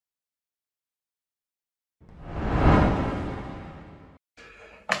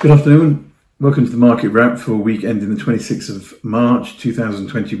Good afternoon. Welcome to the market wrap for week ending the 26th of March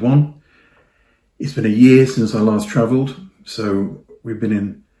 2021. It's been a year since I last travelled, so we've been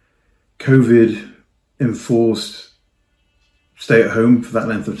in COVID enforced stay at home for that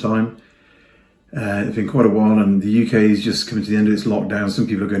length of time. It's been quite a while, and the UK is just coming to the end of its lockdown. Some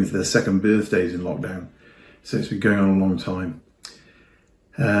people are going to their second birthdays in lockdown, so it's been going on a long time.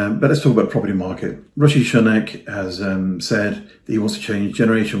 But let's talk about the property market. Rishi Sunak has said that he wants to change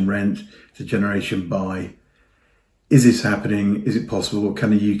generation rent to generation buy. Is this happening? Is it possible?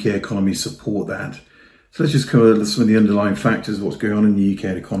 Can the UK economy support that? So let's just cover some of the underlying factors of what's going on in the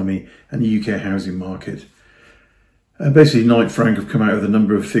UK economy and the UK housing market. Basically, Knight Frank have come out with a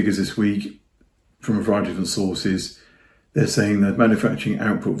number of figures this week from a variety of different sources. They're saying that manufacturing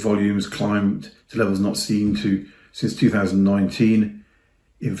output volumes climbed to levels not seen since 2019.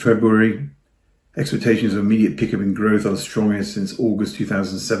 In February, expectations of immediate pickup in growth are the strongest since August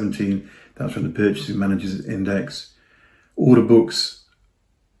 2017. That's from the Purchasing Managers Index. Order books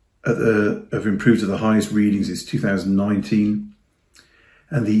have improved to the highest readings since 2019.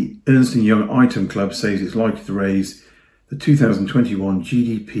 And the Ernst & Young Item Club says it's likely to raise the 2021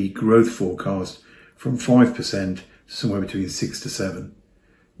 GDP growth forecast from 5% to somewhere between 6 to 7,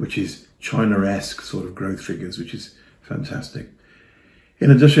 which is China-esque sort of growth figures, which is fantastic. In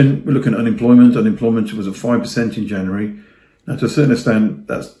addition, we're looking at unemployment. Unemployment was at 5% in January. Now, to a certain extent,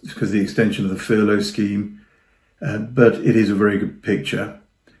 that's because of the extension of the furlough scheme, but it is a very good picture,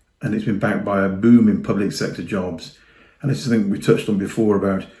 and it's been backed by a boom in public sector jobs. And this is something we touched on before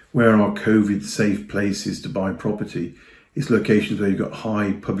about where are COVID-safe places to buy property. It's locations where you've got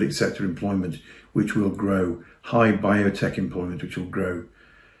high public sector employment, which will grow, high biotech employment, which will grow.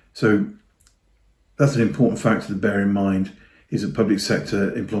 So that's an important factor to bear in mind, is that public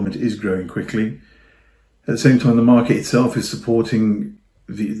sector employment is growing quickly. At the same time, the market itself is supporting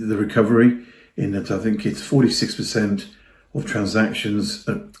the recovery, in that I think it's 46% of transactions,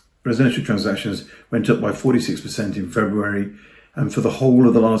 residential transactions went up by 46% in February. And for the whole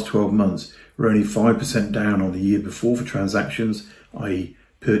of the last 12 months, we're only 5% down on the year before for transactions, i.e.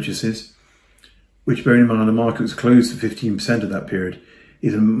 purchases, which, bearing in mind the market was closed for 15% of that period,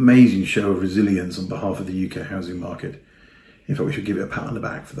 is an amazing show of resilience on behalf of the UK housing market. In fact, we should give it a pat on the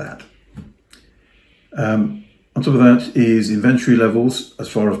back for that. On top of that is inventory levels, as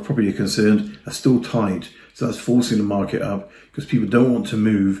far as property are concerned, are still tight. So that's forcing the market up because people don't want to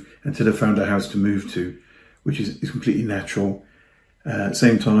move until they've found a house to move to, which is completely natural. At the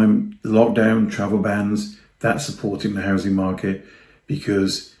same time, the lockdown, travel bans, that's supporting the housing market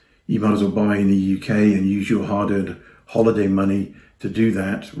because you might as well buy in the UK and use your hard-earned holiday money to do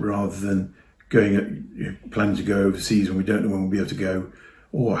that rather than planning to go overseas when we don't know when we'll be able to go,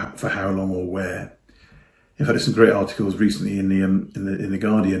 or for how long or where. In fact, there's some great articles recently in the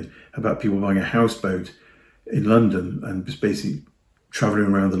Guardian about people buying a houseboat in London and just basically travelling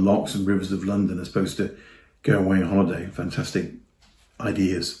around the locks and rivers of London as opposed to going away on holiday. Fantastic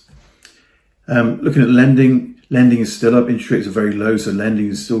ideas. Looking at lending is still up. Interest rates are very low, so lending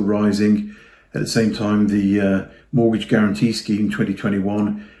is still rising. At the same time, the Mortgage Guarantee Scheme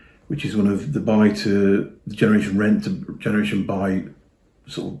 2021, which is one of the generation rent to generation buy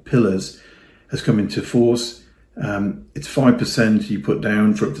sort of pillars, has come into force. It's 5% you put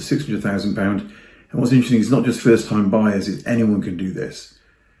down for up to £600,000. And what's interesting is not just first-time buyers; it's anyone can do this.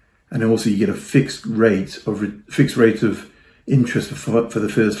 And also, you get a fixed rate of interest for the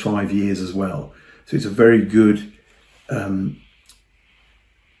first 5 years as well. So it's a very good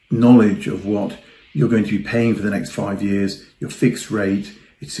knowledge of what you're going to be paying for the next 5 years. Your fixed rate.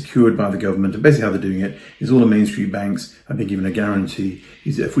 It's secured by the government, and basically how they're doing it is all the main street banks have been given a guarantee.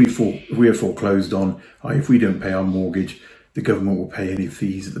 Is that if we are foreclosed on, if we don't pay our mortgage, the government will pay any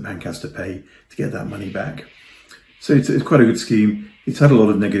fees that the bank has to pay to get that money back. So it's quite a good scheme. It's had a lot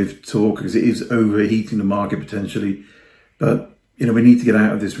of negative talk because it is overheating the market potentially, but we need to get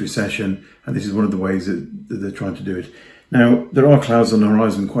out of this recession, and this is one of the ways that they're trying to do it. Now, there are clouds on the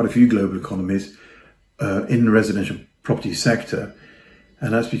horizon in quite a few global economies in the residential property sector.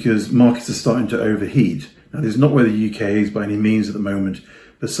 And that's because markets are starting to overheat. Now, this is not where the UK is by any means at the moment,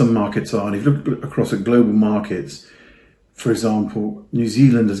 but some markets are. And if you look across at global markets, for example, New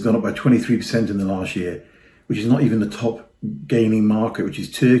Zealand has gone up by 23% in the last year, which is not even the top gaining market, which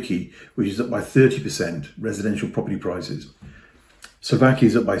is Turkey, which is up by 30% residential property prices. Slovakia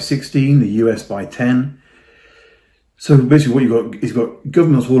is up by 16, the US by 10. So basically what you've got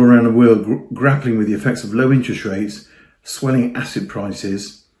governments all around the world grappling with the effects of low interest rates, swelling asset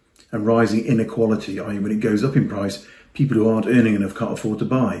prices and rising inequality, i.e. when it goes up in price, people who aren't earning enough can't afford to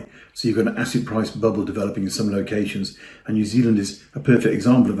buy. So you've got an asset price bubble developing in some locations, and New Zealand is a perfect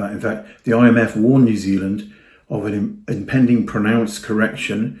example of that. In fact, the IMF warned New Zealand of an impending pronounced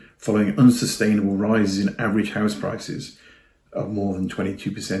correction following unsustainable rises in average house prices of more than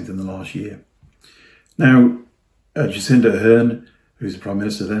 22% in the last year. Now, Jacinda Ardern, who's the Prime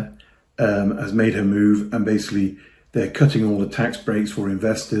Minister there, has made her move, and basically they're cutting all the tax breaks for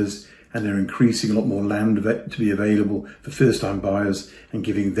investors, and they're increasing a lot more land to be available for first-time buyers and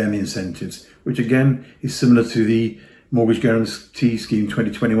giving them incentives, which again is similar to the Mortgage Guarantee Scheme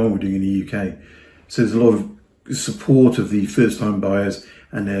 2021 we're doing in the UK. So there's a lot of support of the first-time buyers,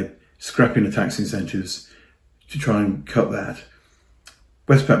 and they're scrapping the tax incentives to try and cut that.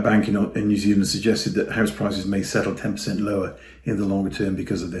 Westpac Bank in New Zealand suggested that house prices may settle 10% lower in the longer term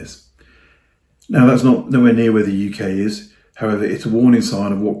because of this. Now, that's nowhere near where the UK is. However, it's a warning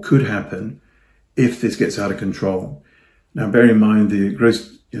sign of what could happen if this gets out of control. Now, bear in mind the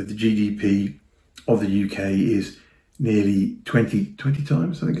the GDP of the UK is nearly 20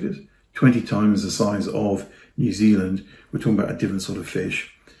 times, I think it is, 20 times the size of New Zealand. We're talking about a different sort of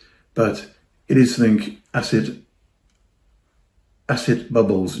fish. But it is something, asset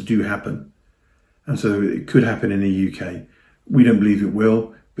bubbles do happen. And so it could happen in the UK. We don't believe it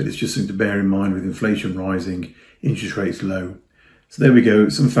will, but it's just something to bear in mind with inflation rising, interest rates low. So there we go,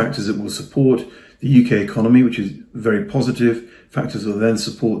 some factors that will support the UK economy, which is very positive. Factors that will then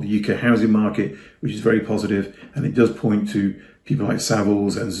support the UK housing market, which is very positive. And it does point to people like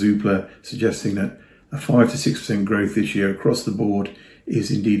Savills and Zoopla suggesting that a 5 to 6% growth this year across the board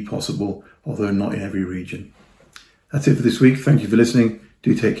is indeed possible, although not in every region. That's it for this week. Thank you for listening.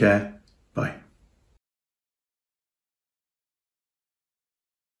 Do take care. Bye.